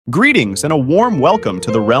Greetings and a warm welcome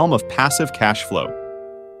to the realm of passive cash flow.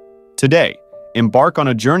 Today, embark on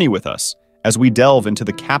a journey with us as we delve into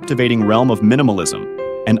the captivating realm of minimalism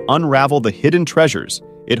and unravel the hidden treasures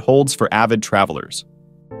it holds for avid travelers.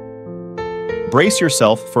 Brace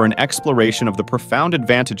yourself for an exploration of the profound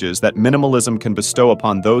advantages that minimalism can bestow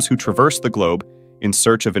upon those who traverse the globe in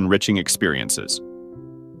search of enriching experiences.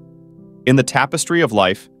 In the tapestry of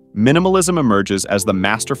life, minimalism emerges as the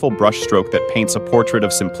masterful brushstroke that paints a portrait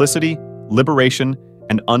of simplicity, liberation,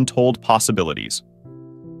 and untold possibilities.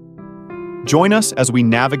 Join us as we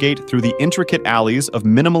navigate through the intricate alleys of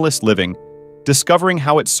minimalist living, discovering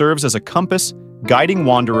how it serves as a compass, guiding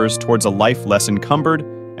wanderers towards a life less encumbered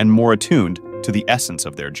and more attuned to the essence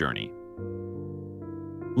of their journey.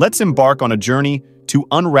 Let's embark on a journey to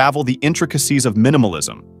unravel the intricacies of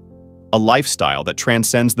minimalism, a lifestyle that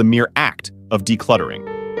transcends the mere act of decluttering.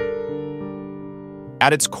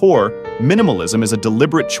 At its core, minimalism is a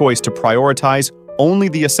deliberate choice to prioritize only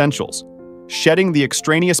the essentials, shedding the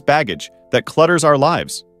extraneous baggage that clutters our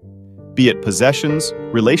lives, be it possessions,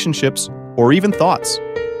 relationships, or even thoughts.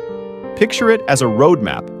 Picture it as a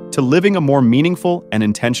roadmap to living a more meaningful and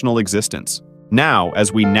intentional existence. Now,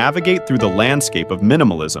 as we navigate through the landscape of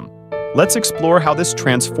minimalism, let's explore how this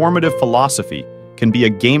transformative philosophy can be a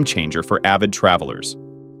game-changer for avid travelers.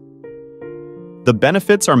 The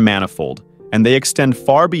benefits are manifold, and they extend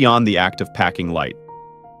far beyond the act of packing light.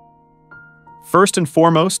 First and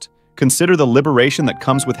foremost, consider the liberation that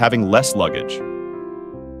comes with having less luggage.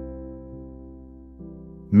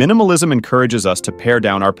 Minimalism encourages us to pare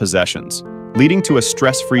down our possessions, leading to a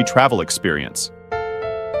stress-free travel experience.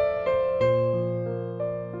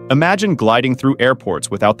 Imagine gliding through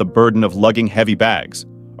airports without the burden of lugging heavy bags,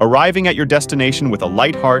 arriving at your destination with a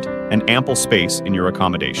light heart and ample space in your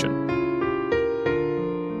accommodation.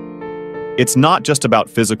 It's not just about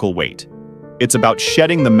physical weight. It's about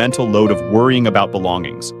shedding the mental load of worrying about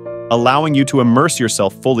belongings, allowing you to immerse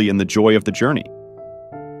yourself fully in the joy of the journey.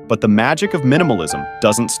 But the magic of minimalism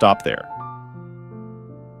doesn't stop there.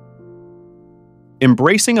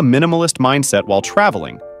 Embracing a minimalist mindset while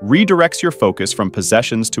traveling redirects your focus from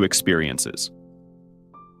possessions to experiences.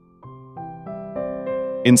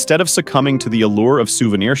 Instead of succumbing to the allure of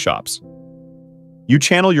souvenir shops, you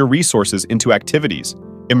channel your resources into activities,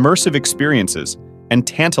 immersive experiences, and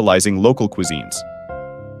tantalizing local cuisines.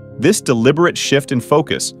 This deliberate shift in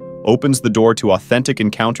focus opens the door to authentic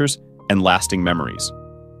encounters and lasting memories.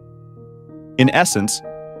 In essence,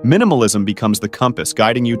 minimalism becomes the compass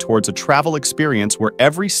guiding you towards a travel experience where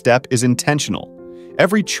every step is intentional,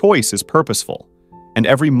 every choice is purposeful, and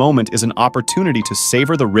every moment is an opportunity to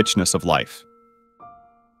savor the richness of life.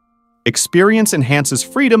 Experience enhances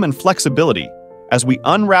freedom and flexibility as we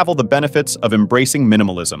unravel the benefits of embracing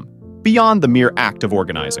minimalism beyond the mere act of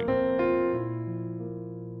organizing.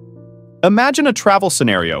 Imagine a travel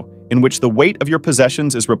scenario in which the weight of your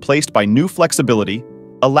possessions is replaced by new flexibility,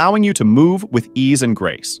 allowing you to move with ease and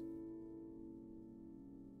grace.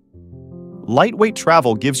 Lightweight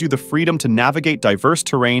travel gives you the freedom to navigate diverse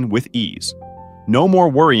terrain with ease. No more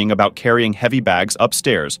worrying about carrying heavy bags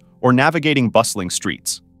upstairs or navigating bustling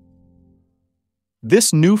streets.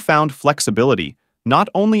 This newfound flexibility not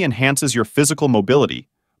only enhances your physical mobility,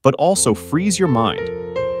 but also frees your mind,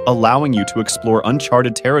 allowing you to explore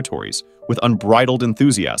uncharted territories with unbridled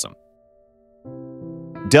enthusiasm.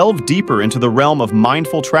 Delve deeper into the realm of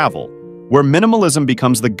mindful travel, where minimalism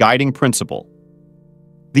becomes the guiding principle.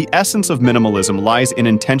 The essence of minimalism lies in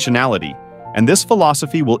intentionality, and this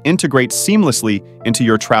philosophy will integrate seamlessly into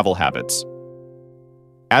your travel habits.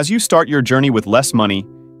 As you start your journey with less money,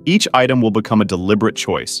 each item will become a deliberate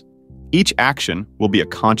choice. Each action will be a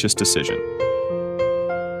conscious decision.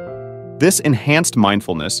 This enhanced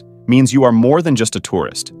mindfulness means you are more than just a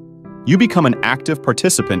tourist. You become an active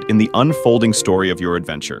participant in the unfolding story of your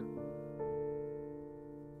adventure.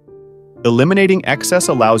 Eliminating excess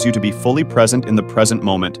allows you to be fully present in the present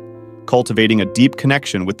moment, cultivating a deep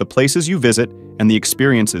connection with the places you visit and the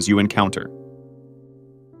experiences you encounter.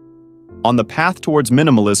 On the path towards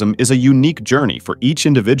minimalism is a unique journey for each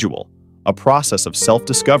individual, a process of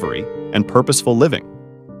self-discovery and purposeful living.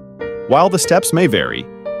 While the steps may vary,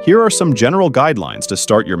 here are some general guidelines to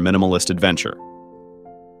start your minimalist adventure.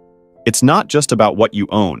 It's not just about what you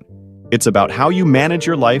own, it's about how you manage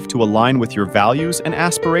your life to align with your values and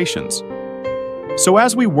aspirations. So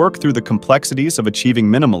as we work through the complexities of achieving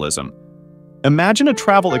minimalism, imagine a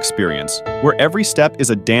travel experience where every step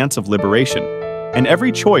is a dance of liberation, and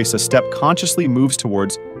every choice a step consciously moves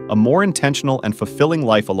towards a more intentional and fulfilling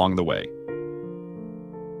life along the way.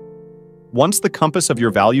 Once the compass of your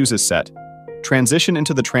values is set, transition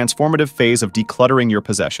into the transformative phase of decluttering your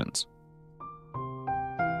possessions.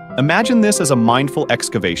 Imagine this as a mindful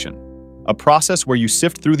excavation, a process where you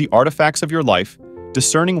sift through the artifacts of your life,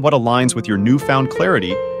 discerning what aligns with your newfound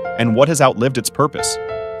clarity and what has outlived its purpose.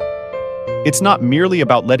 It's not merely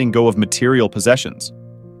about letting go of material possessions.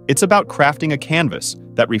 It's about crafting a canvas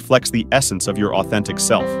that reflects the essence of your authentic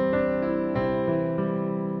self.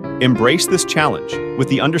 Embrace this challenge with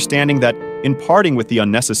the understanding that, in parting with the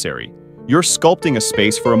unnecessary, you're sculpting a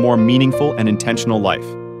space for a more meaningful and intentional life.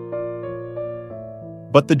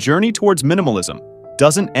 But the journey towards minimalism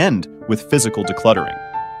doesn't end with physical decluttering.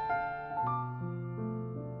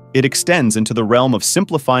 It extends into the realm of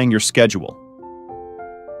simplifying your schedule.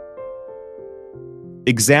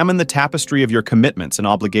 Examine the tapestry of your commitments and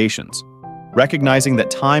obligations, recognizing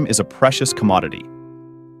that time is a precious commodity.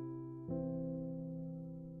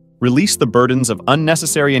 Release the burdens of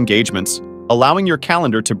unnecessary engagements, allowing your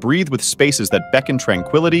calendar to breathe with spaces that beckon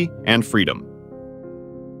tranquility and freedom.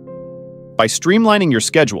 By streamlining your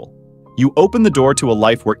schedule, you open the door to a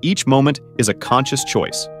life where each moment is a conscious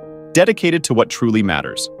choice, dedicated to what truly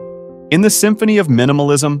matters. In the symphony of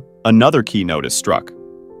minimalism, another key note is struck: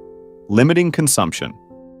 limiting consumption.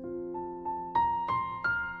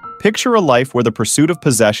 Picture a life where the pursuit of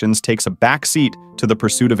possessions takes a backseat to the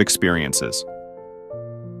pursuit of experiences.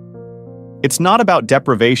 It's not about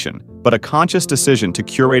deprivation, but a conscious decision to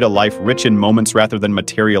curate a life rich in moments rather than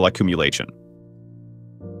material accumulation.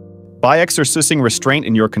 By exercising restraint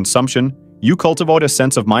in your consumption, you cultivate a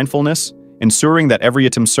sense of mindfulness, ensuring that every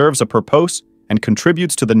item serves a purpose and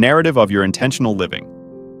contributes to the narrative of your intentional living.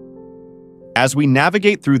 As we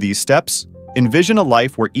navigate through these steps, envision a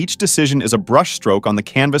life where each decision is a brushstroke on the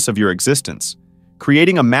canvas of your existence,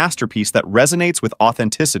 creating a masterpiece that resonates with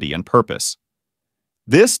authenticity and purpose.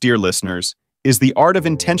 This, dear listeners, is the art of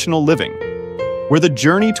intentional living, where the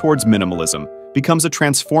journey towards minimalism becomes a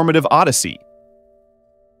transformative odyssey.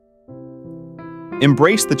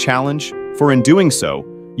 Embrace the challenge, for in doing so,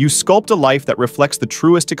 you sculpt a life that reflects the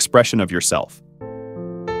truest expression of yourself.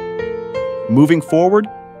 Moving forward,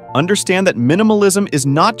 understand that minimalism is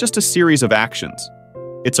not just a series of actions.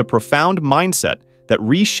 It's a profound mindset that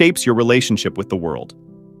reshapes your relationship with the world.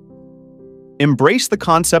 Embrace the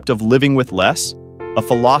concept of living with less, a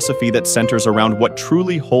philosophy that centers around what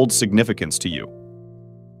truly holds significance to you.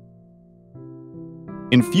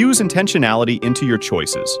 Infuse intentionality into your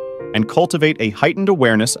choices and cultivate a heightened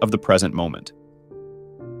awareness of the present moment.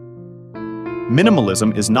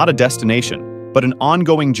 Minimalism is not a destination, but an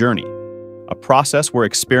ongoing journey, a process where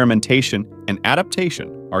experimentation and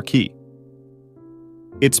adaptation are key.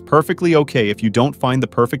 It's perfectly okay if you don't find the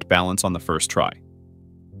perfect balance on the first try.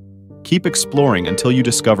 Keep exploring until you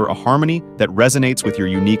discover a harmony that resonates with your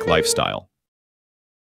unique lifestyle.